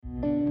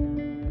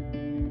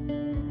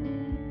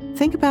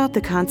Think about the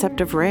concept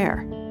of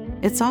rare.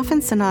 It's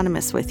often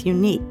synonymous with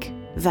unique,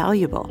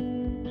 valuable,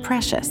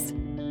 precious.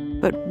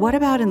 But what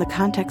about in the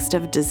context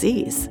of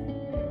disease?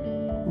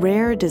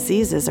 Rare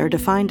diseases are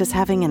defined as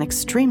having an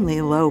extremely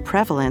low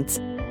prevalence,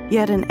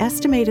 yet an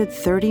estimated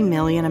 30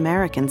 million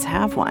Americans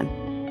have one.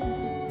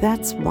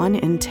 That's 1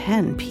 in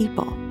 10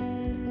 people.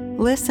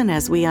 Listen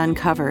as we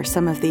uncover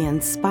some of the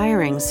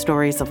inspiring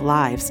stories of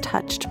lives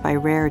touched by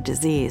rare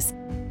disease,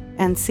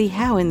 and see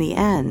how, in the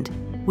end,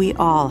 we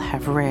all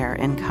have rare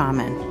in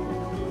common.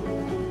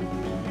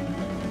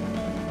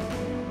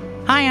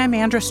 Hi, I'm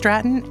Andra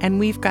Stratton, and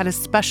we've got a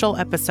special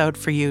episode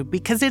for you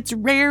because it's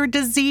Rare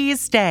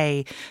Disease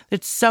Day.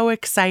 It's so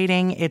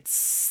exciting.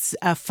 It's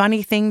a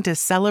funny thing to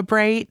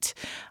celebrate,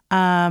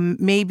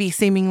 maybe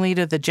seemingly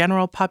to the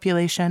general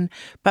population.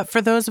 But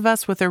for those of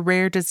us with a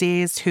rare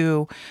disease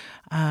who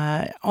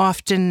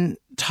often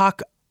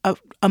talk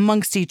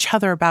amongst each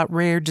other about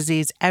rare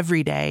disease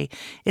every day,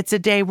 it's a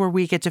day where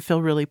we get to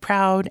feel really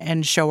proud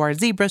and show our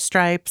zebra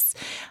stripes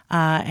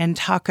and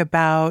talk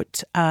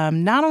about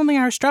not only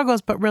our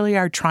struggles, but really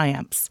our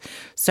triumphs.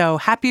 So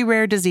happy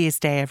Rare Disease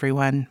Day,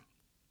 everyone.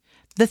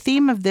 The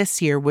theme of this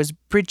year was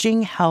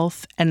bridging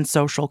health and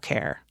social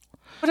care.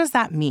 What does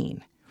that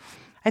mean?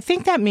 I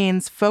think that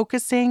means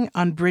focusing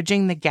on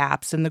bridging the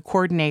gaps in the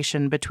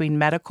coordination between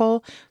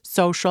medical,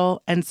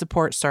 social, and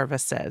support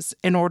services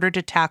in order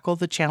to tackle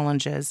the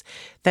challenges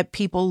that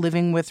people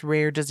living with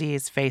rare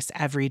disease face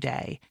every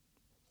day.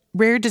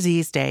 Rare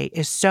Disease Day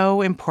is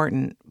so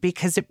important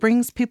because it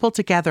brings people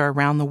together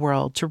around the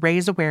world to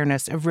raise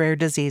awareness of rare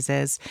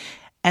diseases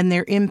and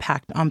their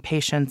impact on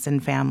patients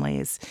and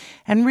families.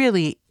 And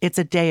really, it's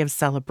a day of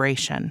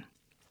celebration.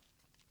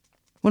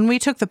 When we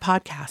took the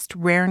podcast,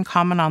 Rare and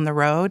Common on the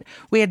Road,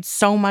 we had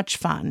so much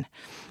fun.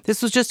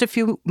 This was just a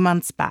few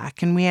months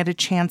back, and we had a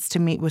chance to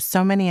meet with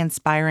so many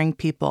inspiring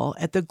people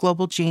at the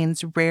Global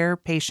Genes Rare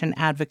Patient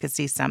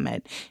Advocacy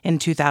Summit in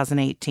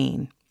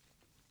 2018.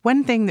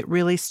 One thing that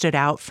really stood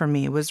out for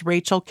me was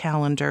Rachel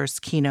Callander's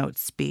keynote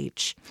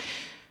speech.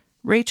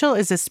 Rachel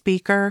is a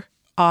speaker,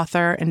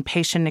 author, and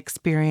patient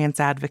experience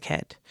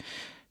advocate.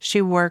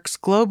 She works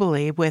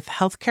globally with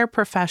healthcare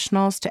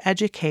professionals to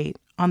educate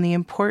on the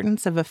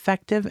importance of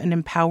effective and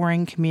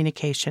empowering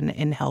communication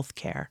in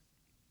healthcare.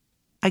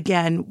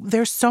 Again,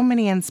 there's so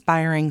many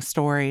inspiring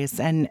stories,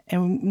 and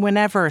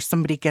whenever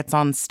somebody gets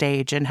on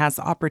stage and has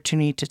the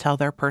opportunity to tell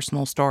their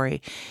personal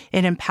story,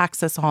 it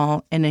impacts us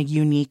all in a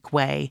unique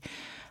way.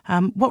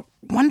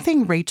 One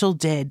thing Rachel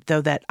did,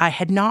 though, that I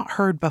had not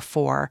heard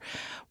before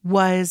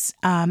was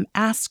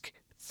ask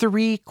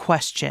 3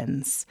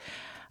 questions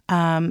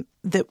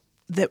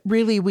that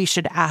really we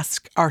should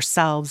ask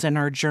ourselves in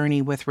our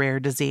journey with rare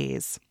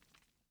disease.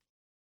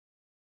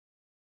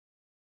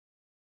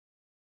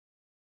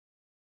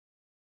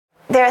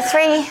 There are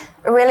 3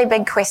 really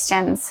big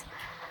questions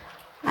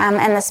in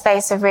the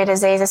space of rare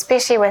disease,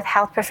 especially with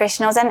health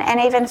professionals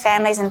and even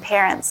families and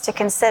parents to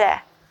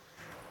consider.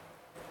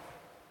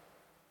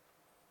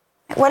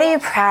 What are you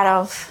proud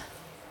of?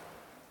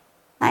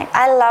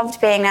 I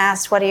loved being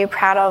asked, what are you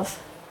proud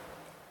of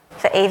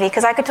for Evie?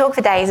 Because I could talk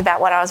for days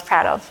about what I was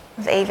proud of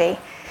Evie.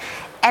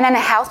 And in a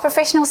health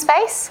professional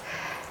space,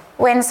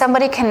 when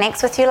somebody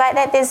connects with you like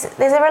that, there's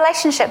a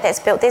relationship that's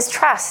built, there's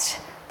trust,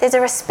 there's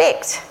a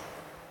respect.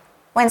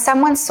 When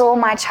someone saw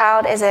my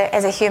child as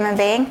a human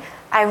being,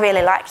 I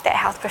really liked that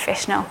health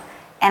professional.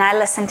 And I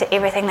listened to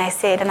everything they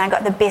said, and I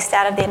got the best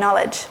out of their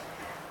knowledge.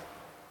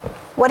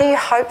 What do you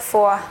hope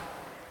for?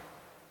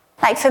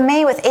 Like for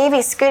me, with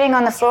Evie scooting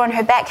on the floor on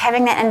her back,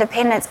 having that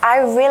independence, I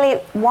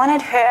really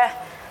wanted her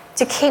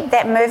to keep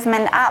that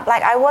movement up.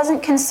 Like I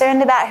wasn't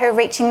concerned about her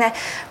reaching the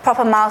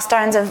proper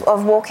milestones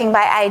of walking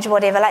by age,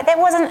 whatever. Like that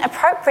wasn't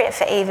appropriate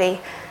for Evie.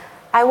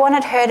 I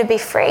wanted her to be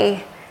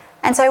free.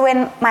 And so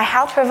when my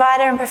health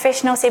provider and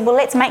professional said, well,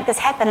 let's make this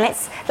happen,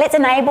 let's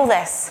enable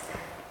this,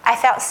 I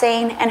felt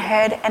seen and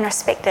heard and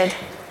respected.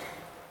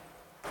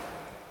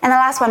 And the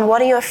last one,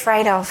 what are you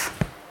afraid of?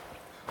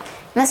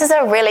 And this is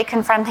a really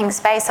confronting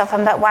space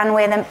often, but one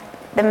where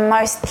the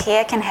most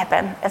care can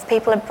happen if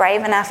people are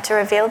brave enough to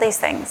reveal these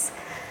things.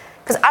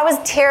 Because I was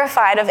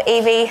terrified of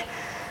Evie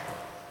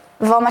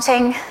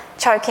vomiting,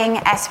 choking,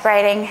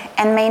 aspirating,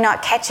 and me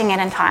not catching it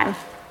in time.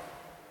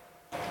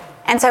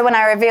 And so when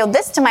I revealed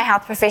this to my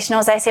health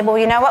professionals, they said, well,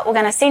 you know what, we're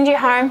going to send you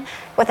home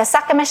with a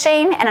sucker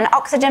machine and an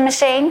oxygen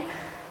machine.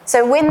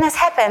 So when this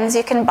happens,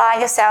 you can buy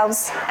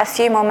yourselves a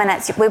few more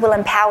minutes. We will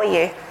empower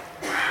you.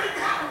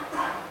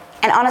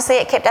 And honestly,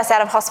 it kept us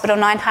out of hospital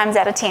 9 times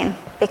out of 10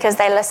 because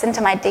they listened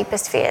to my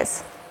deepest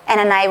fears and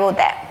enabled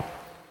that.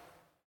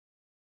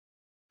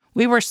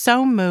 We were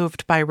so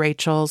moved by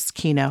Rachel's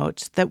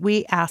keynote that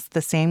we asked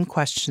the same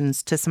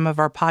questions to some of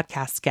our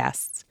podcast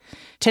guests.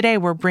 Today,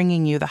 we're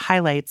bringing you the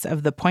highlights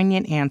of the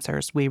poignant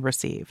answers we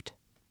received.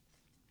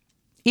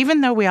 Even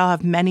though we all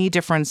have many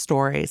different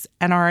stories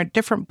and are at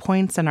different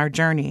points in our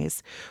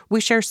journeys, we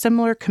share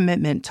similar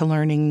commitment to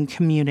learning and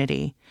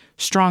community,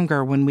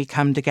 stronger when we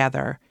come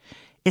together.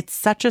 It's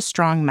such a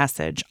strong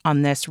message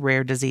on this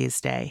Rare Disease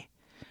Day,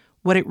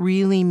 what it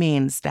really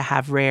means to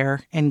have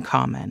rare in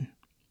common.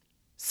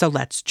 So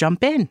let's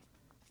jump in.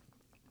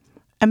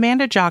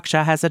 Amanda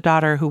Joksha has a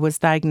daughter who was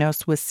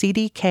diagnosed with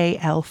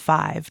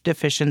CDKL5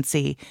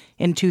 deficiency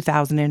in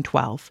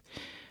 2012.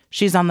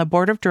 She's on the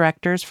board of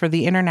directors for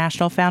the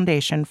International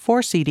Foundation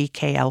for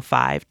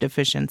CDKL5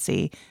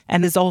 deficiency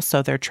and is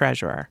also their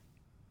treasurer.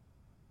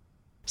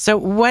 So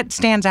what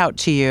stands out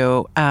to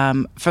you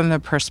from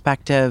the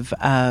perspective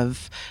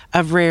of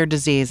rare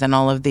disease and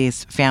all of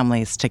these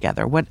families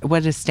together?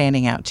 What is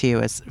standing out to you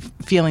as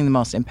feeling the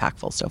most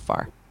impactful so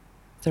far?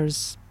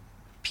 There's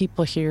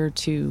people here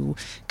to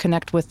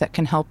connect with that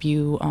can help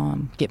you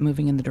get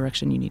moving in the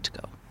direction you need to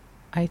go.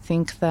 I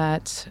think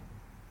that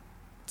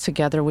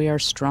Together We Are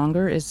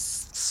Stronger is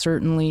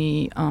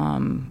certainly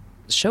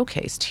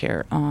showcased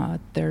here.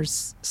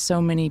 There's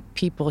so many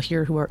people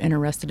here who are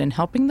interested in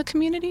helping the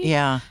community.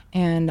 Yeah.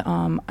 And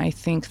I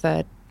think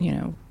that,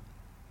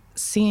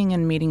 seeing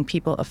and meeting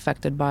people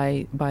affected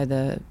by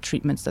the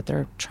treatments that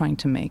they're trying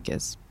to make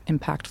is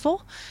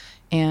impactful.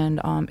 And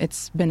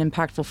it's been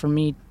impactful for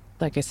me,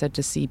 like I said,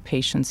 to see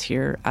patients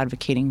here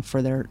advocating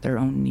for their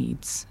own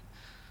needs.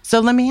 So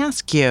let me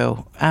ask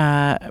you,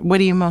 what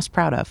are you most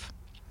proud of?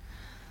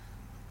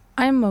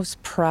 I'm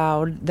most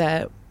proud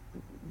that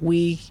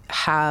we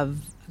have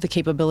the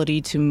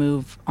capability to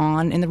move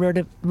on in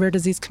the rare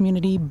disease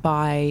community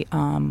by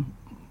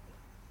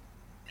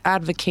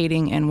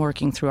advocating and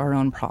working through our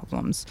own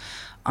problems.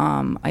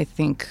 I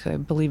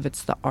believe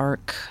it's the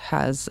ARC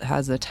has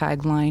a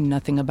tagline,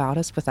 "Nothing about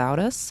us without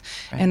us,"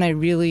 right. And I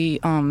really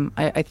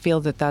I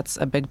feel that that's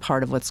a big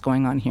part of what's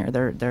going on here.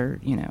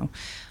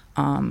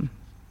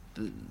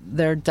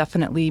 They're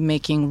definitely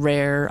making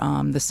rare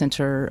the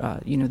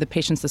center, the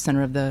patients the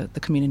center of the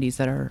communities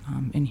that are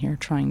in here,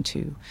 trying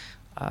to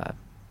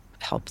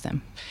help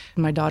them.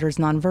 My daughter's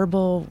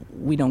nonverbal.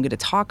 We don't get to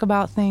talk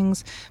about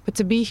things, but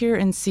to be here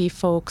and see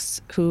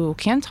folks who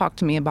can talk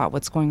to me about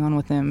what's going on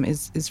with them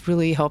is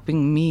really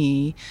helping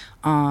me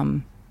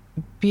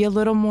be a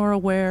little more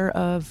aware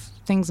of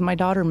things my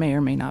daughter may or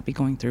may not be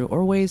going through,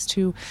 or ways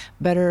to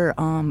better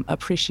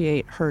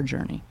appreciate her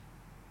journey.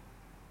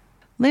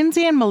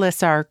 Lindsay and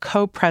Melissa are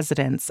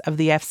co-presidents of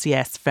the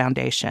FCS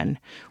Foundation,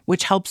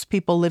 which helps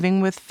people living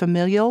with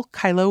familial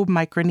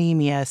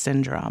chylomicronemia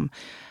syndrome,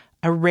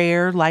 a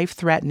rare,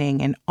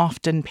 life-threatening, and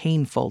often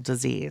painful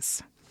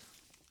disease.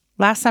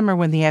 Last summer,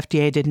 when the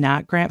FDA did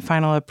not grant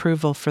final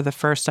approval for the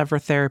first-ever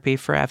therapy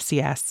for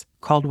FCS,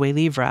 called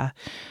Waylivra,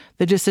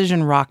 the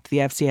decision rocked the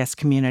FCS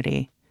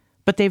community.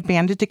 But they've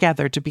banded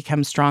together to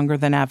become stronger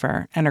than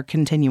ever and are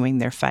continuing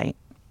their fight.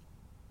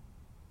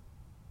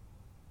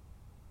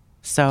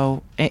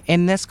 So,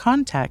 in this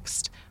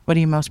context, what are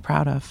you most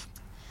proud of?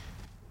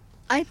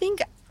 I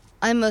think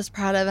I'm most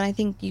proud of, and I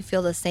think you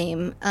feel the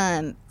same,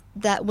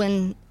 that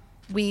when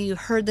we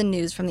heard the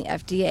news from the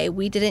FDA,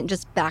 we didn't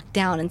just back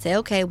down and say,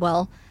 okay,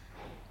 well,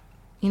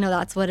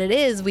 that's what it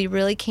is. We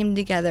really came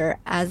together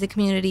as a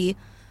community.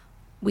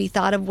 We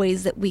thought of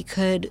ways that we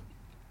could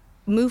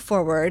move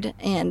forward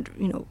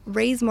and,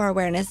 raise more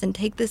awareness and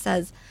take this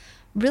as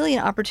really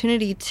an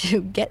opportunity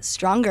to get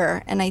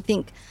stronger. And I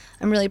think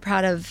I'm really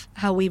proud of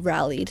how we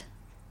rallied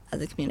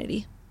as a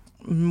community.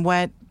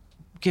 What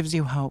gives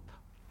you hope?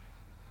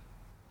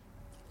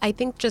 I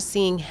think just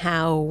seeing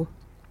how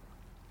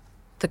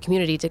the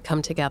community did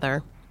come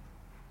together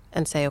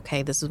and say,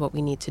 okay, this is what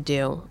we need to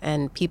do.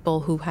 And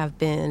people who have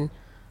been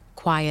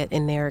quiet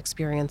in their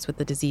experience with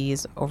the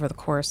disease over the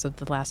course of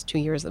the last 2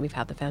 years that we've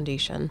had the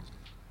foundation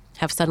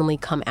have suddenly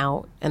come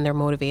out, and they're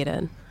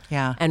motivated.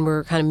 Yeah. And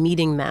we're kind of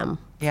meeting them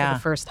for the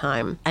first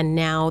time. And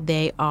now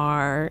they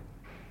are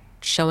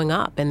showing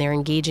up, and they're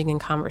engaging in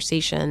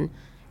conversation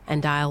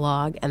and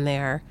dialogue, and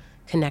they're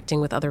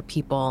connecting with other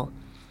people.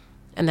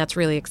 And that's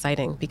really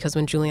exciting, because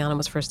when Juliana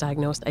was first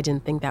diagnosed, I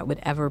didn't think that would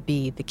ever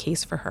be the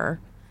case for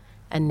her.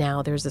 And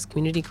now there's this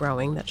community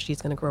growing that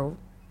she's going to grow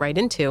right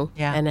into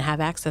and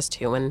have access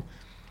to. And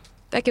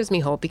that gives me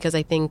hope, because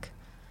I think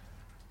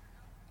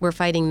we're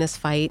fighting this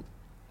fight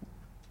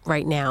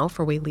right now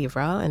for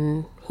Waylivra,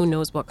 and who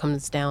knows what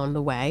comes down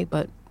the way,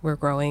 but we're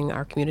growing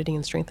our community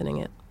and strengthening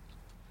it.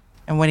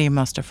 And what are you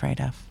most afraid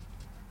of?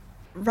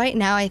 Right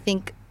now, I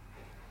think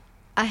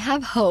I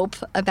have hope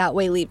about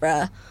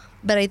Waylivra,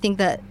 but I think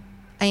that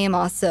I am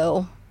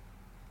also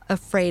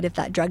afraid if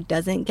that drug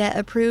doesn't get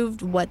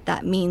approved, what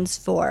that means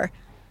for,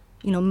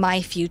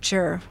 my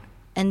future,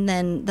 and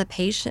then the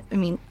patient,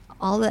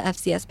 all the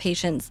FCS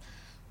patients'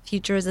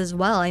 futures as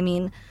well.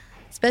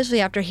 Especially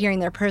after hearing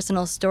their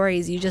personal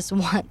stories, you just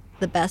want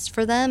the best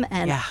for them.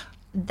 And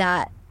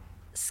that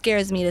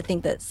scares me to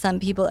think that some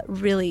people that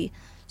really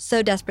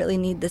so desperately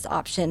need this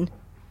option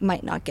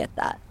might not get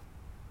that.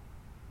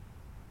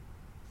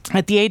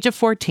 At the age of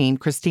 14,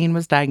 Christine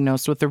was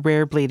diagnosed with a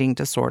rare bleeding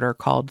disorder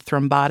called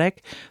thrombotic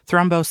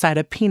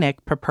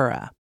thrombocytopenic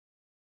purpura.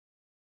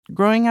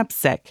 Growing up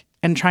sick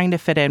and trying to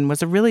fit in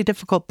was a really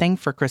difficult thing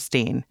for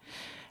Christine.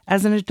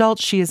 As an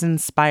adult, she is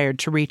inspired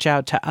to reach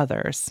out to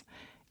others.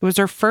 It was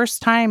her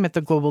first time at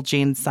the Global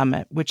Gene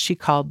Summit, which she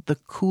called the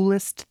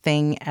coolest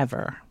thing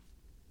ever.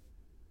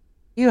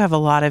 You have a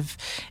lot of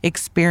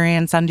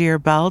experience under your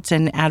belt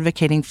in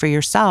advocating for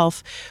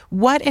yourself.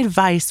 What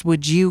advice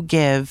would you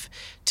give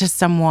to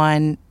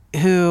someone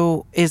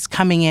who is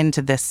coming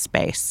into this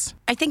space?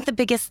 I think the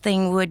biggest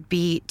thing would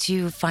be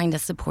to find a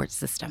support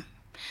system.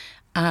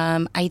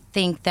 I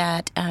think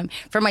that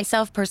for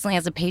myself personally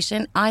as a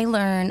patient, I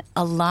learn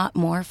a lot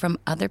more from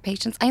other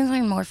patients. I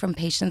learn more from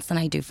patients than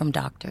I do from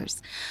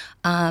doctors.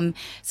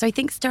 So I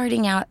think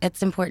starting out,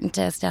 it's important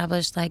to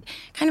establish like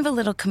kind of a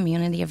little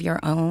community of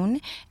your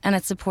own and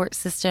a support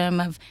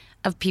system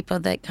of people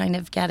that kind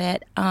of get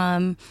it.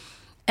 And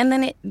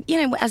then,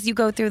 as you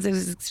go through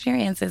those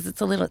experiences,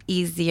 it's a little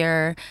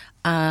easier.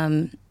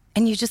 And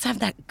you just have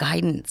that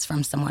guidance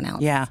from someone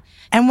else. Yeah.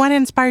 And what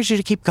inspires you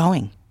to keep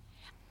going?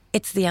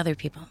 It's the other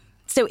people.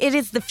 So it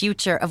is the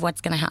future of what's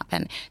going to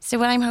happen. So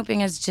what I'm hoping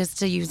is just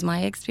to use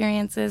my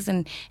experiences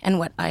and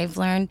what I've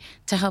learned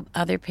to help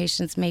other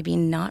patients maybe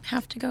not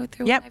have to go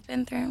through what I've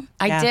been through.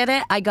 I did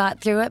it. I got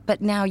through it.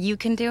 But now you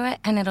can do it,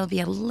 and it'll be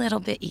a little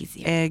bit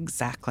easier.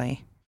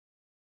 Exactly.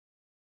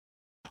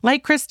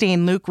 Like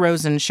Christine, Luke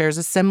Rosen shares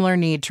a similar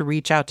need to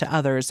reach out to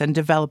others and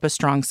develop a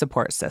strong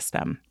support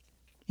system.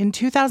 In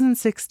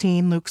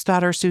 2016, Luke's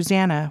daughter,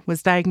 Susanna,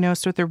 was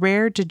diagnosed with a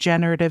rare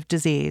degenerative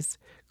disease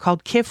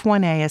called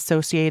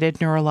KIF1A-associated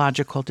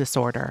neurological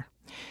disorder.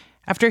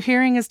 After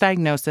hearing his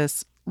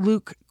diagnosis,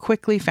 Luke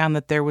quickly found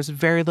that there was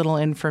very little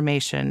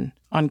information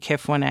on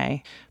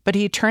KIF1A, but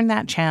he turned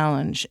that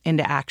challenge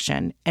into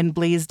action and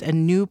blazed a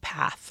new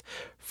path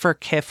for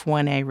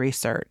KIF1A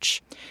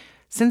research.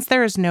 Since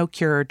there is no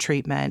cure or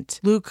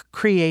treatment, Luke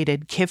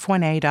created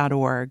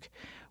KIF1A.org,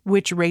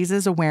 which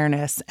raises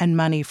awareness and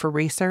money for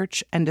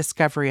research and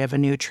discovery of a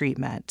new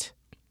treatment.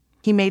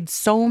 He made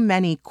so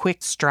many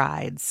quick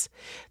strides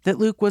that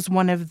Luke was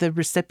one of the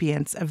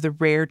recipients of the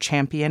Rare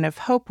Champion of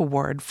Hope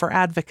Award for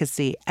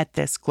Advocacy at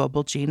this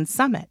Global Genes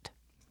Summit.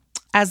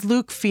 As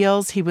Luke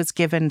feels he was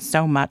given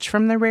so much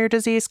from the rare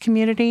disease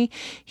community,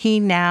 he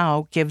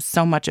now gives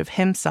so much of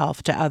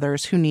himself to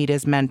others who need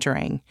his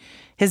mentoring.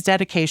 His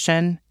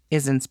dedication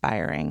is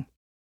inspiring.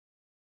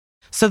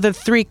 So the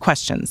 3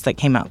 questions that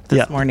came up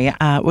this morning,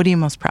 what are you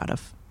most proud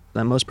of?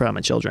 I'm most proud of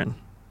my children.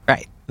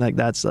 Right. Like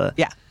that's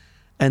yeah.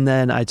 And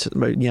then and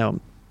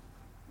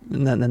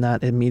then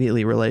that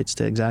immediately relates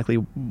to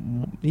exactly,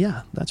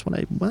 that's when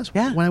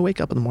I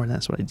wake up in the morning,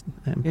 that's what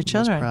I'm most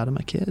proud of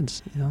my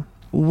kids,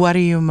 What are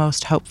you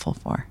most hopeful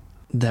for?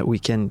 That we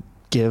can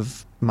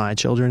give my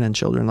children and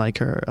children like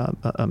her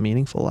a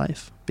meaningful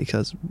life,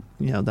 because,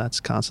 that's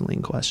constantly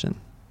in question,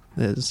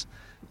 is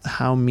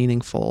how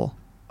meaningful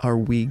are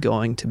we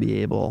going to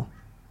be able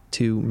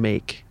to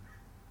make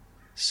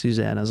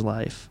Susanna's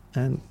life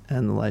and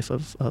the life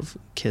of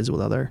kids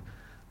with other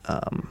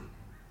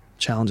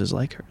challenges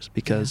like hers,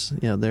 because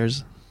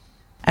there's.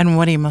 And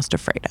what are you most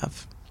afraid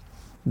of?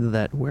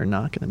 That we're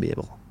not going to be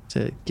able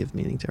to give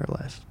meaning to her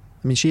life.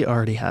 I mean, she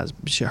already has.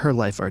 Her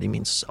life already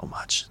means so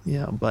much,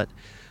 But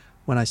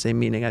when I say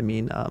meaning, I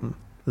mean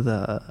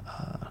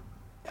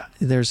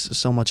there's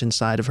so much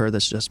inside of her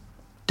that's just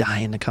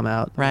dying to come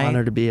out. Right. I want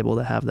her to be able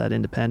to have that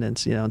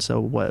independence, And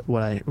so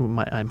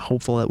I'm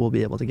hopeful that we'll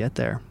be able to get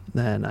there.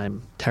 And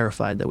I'm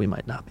terrified that we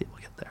might not be able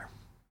to get there.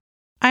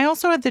 I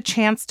also had the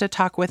chance to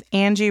talk with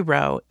Angie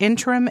Rowe,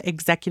 Interim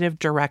Executive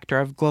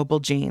Director of Global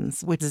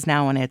Genes, which is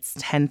now in its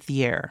 10th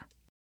year.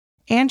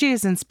 Angie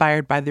is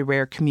inspired by the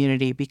rare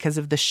community because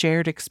of the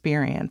shared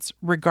experience,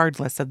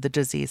 regardless of the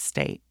disease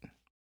state.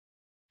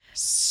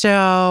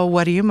 So,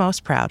 what are you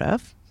most proud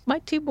of? My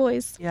 2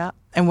 boys. Yeah.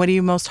 And what are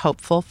you most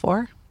hopeful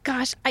for?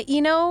 Gosh,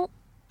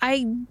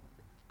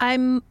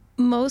 I'm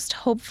most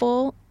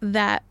hopeful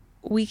that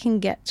we can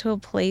get to a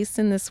place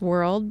in this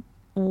world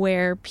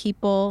where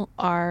people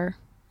are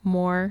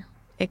more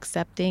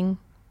accepting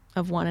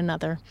of one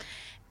another.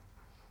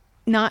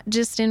 Not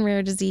just in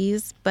rare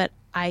disease, but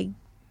I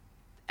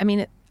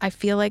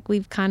feel like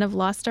we've kind of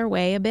lost our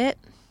way a bit.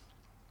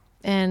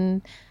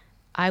 And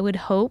I would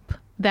hope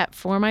that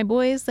for my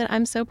boys that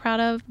I'm so proud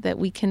of, that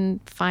we can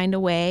find a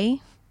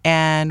way.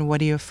 And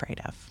what are you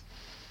afraid of?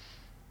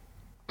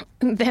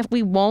 That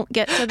we won't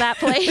get to that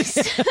place.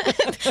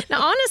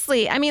 Now,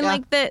 honestly,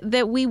 like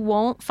that we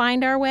won't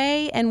find our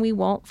way and we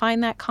won't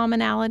find that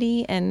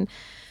commonality, and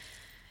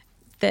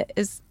that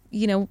is,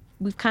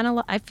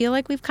 I feel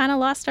like we've kind of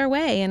lost our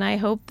way, and I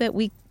hope that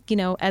we,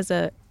 as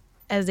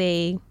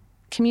a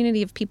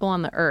community of people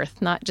on the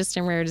earth, not just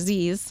in rare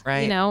disease,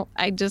 right.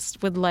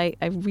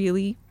 I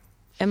really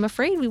am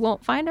afraid we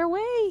won't find our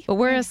way. But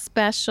we're a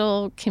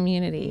special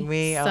community.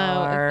 We are.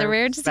 So if the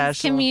rare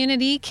disease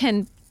community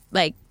can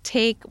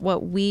take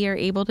what we are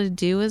able to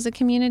do as a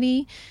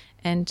community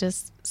and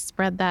just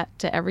spread that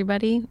to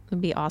everybody, would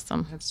be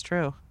awesome. That's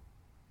true.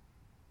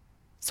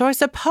 So I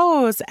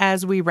suppose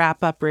as we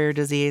wrap up Rare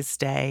Disease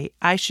Day,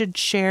 I should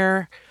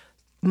share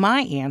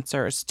my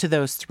answers to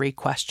those 3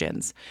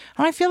 questions.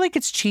 And I feel like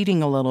it's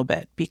cheating a little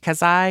bit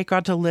because I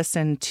got to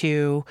listen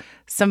to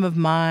some of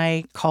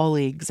my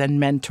colleagues and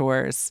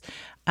mentors'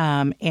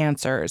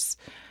 answers.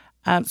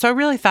 So I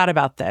really thought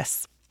about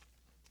this.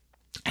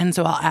 And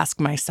so I'll ask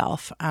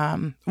myself,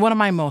 what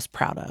am I most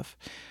proud of?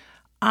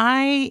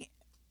 I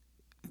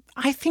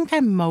think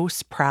I'm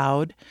most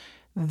proud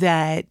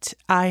that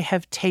I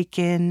have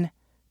taken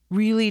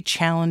really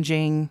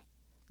challenging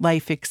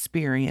life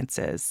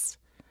experiences,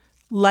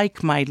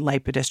 like my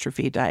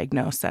lipodystrophy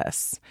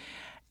diagnosis,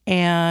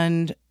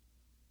 and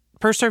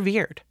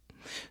persevered.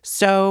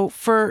 So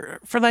for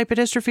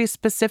lipodystrophy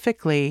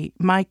specifically,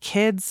 my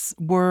kids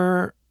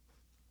were,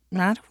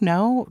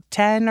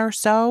 10 or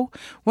so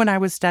when I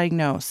was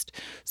diagnosed.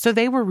 So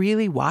they were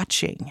really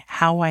watching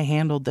how I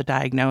handled the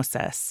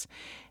diagnosis.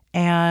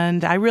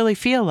 And I really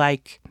feel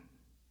like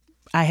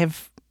I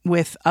have,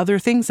 with other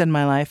things in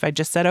my life, I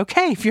just said,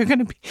 okay, if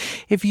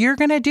you're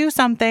going to do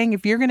something,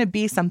 if you're going to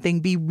be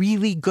something, be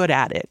really good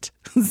at it.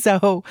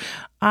 So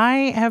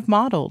I have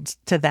modeled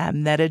to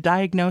them that a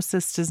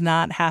diagnosis does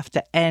not have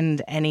to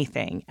end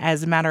anything.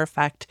 As a matter of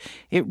fact,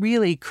 it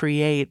really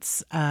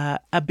creates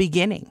a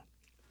beginning.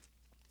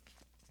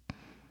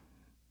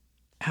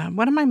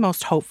 What am I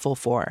most hopeful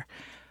for?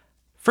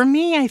 For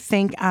me, I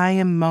think I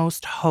am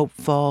most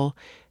hopeful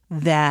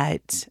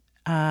that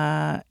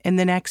in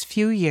the next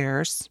few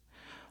years,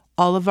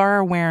 all of our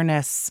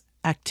awareness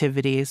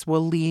activities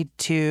will lead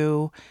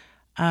to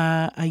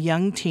a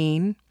young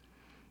teen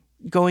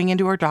going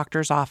into her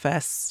doctor's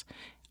office,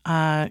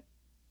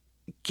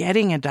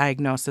 getting a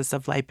diagnosis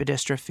of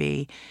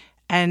lipodystrophy,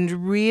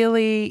 and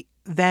really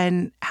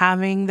then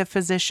having the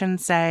physician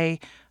say,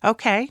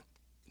 okay,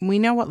 we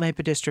know what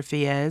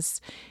lipodystrophy is,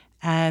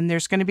 and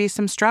there's going to be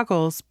some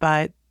struggles,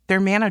 but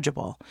they're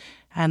manageable.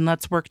 And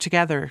let's work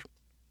together,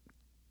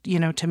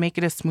 to make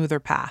it a smoother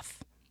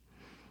path.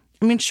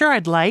 I mean, sure,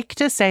 I'd like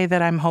to say that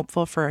I'm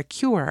hopeful for a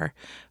cure,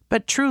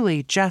 but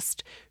truly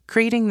just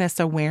creating this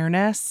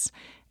awareness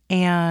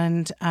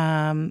and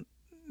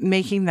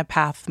making the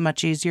path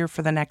much easier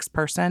for the next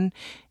person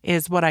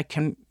is what I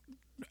can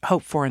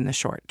hope for in the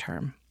short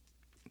term.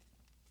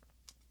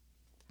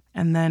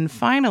 And then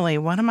finally,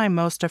 what am I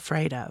most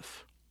afraid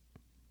of?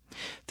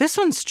 This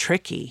one's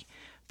tricky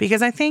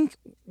because I think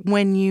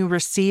when you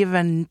receive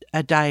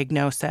a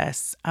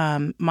diagnosis,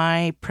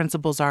 my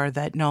principles are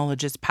that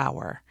knowledge is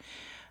power.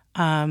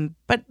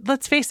 But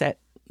let's face it,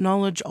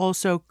 knowledge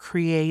also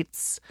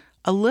creates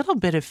a little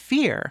bit of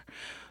fear.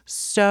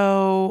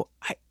 So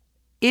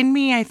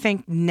I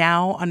think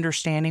now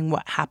understanding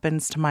what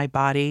happens to my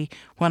body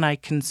when I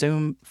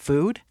consume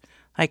food,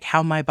 like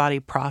how my body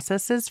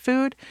processes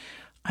food,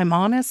 I'm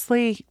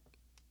honestly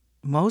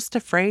most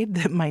afraid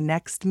that my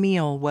next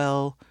meal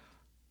will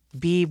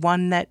be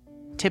one that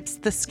tips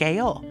the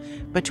scale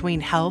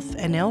between health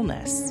and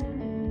illness.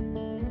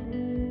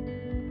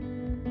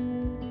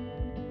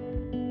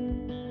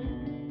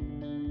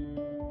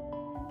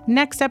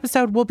 Next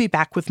episode, we'll be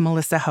back with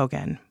Melissa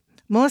Hogan.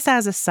 Melissa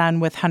has a son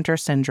with Hunter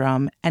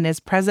syndrome and is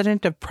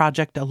president of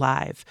Project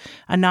Alive,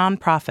 a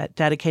nonprofit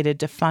dedicated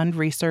to fund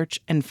research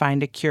and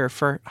find a cure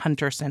for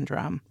Hunter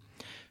syndrome.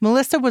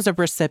 Melissa was a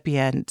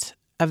recipient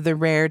of the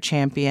Rare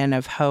Champion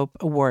of Hope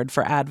Award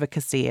for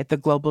Advocacy at the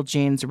Global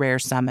Genes Rare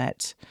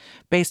Summit,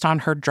 based on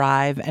her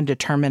drive and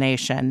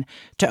determination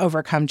to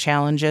overcome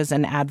challenges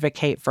and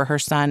advocate for her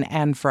son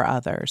and for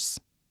others.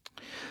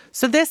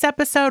 So this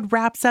episode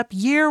wraps up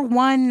year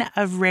 1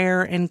 of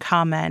Rare in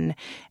Common,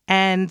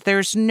 and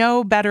there's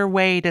no better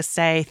way to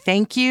say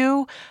thank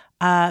you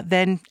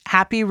than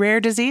Happy Rare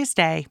Disease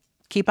Day.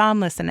 Keep on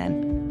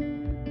listening.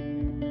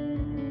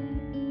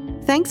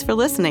 Thanks for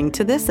listening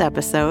to this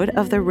episode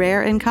of the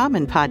Rare in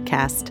Common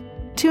podcast.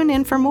 Tune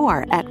in for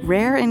more at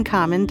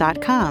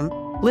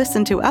rareincommon.com,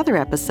 listen to other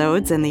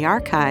episodes in the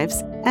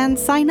archives, and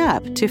sign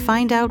up to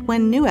find out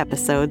when new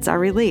episodes are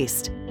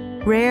released.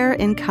 Rare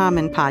in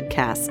Common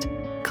podcast.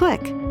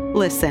 Click,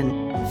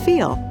 listen,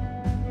 feel.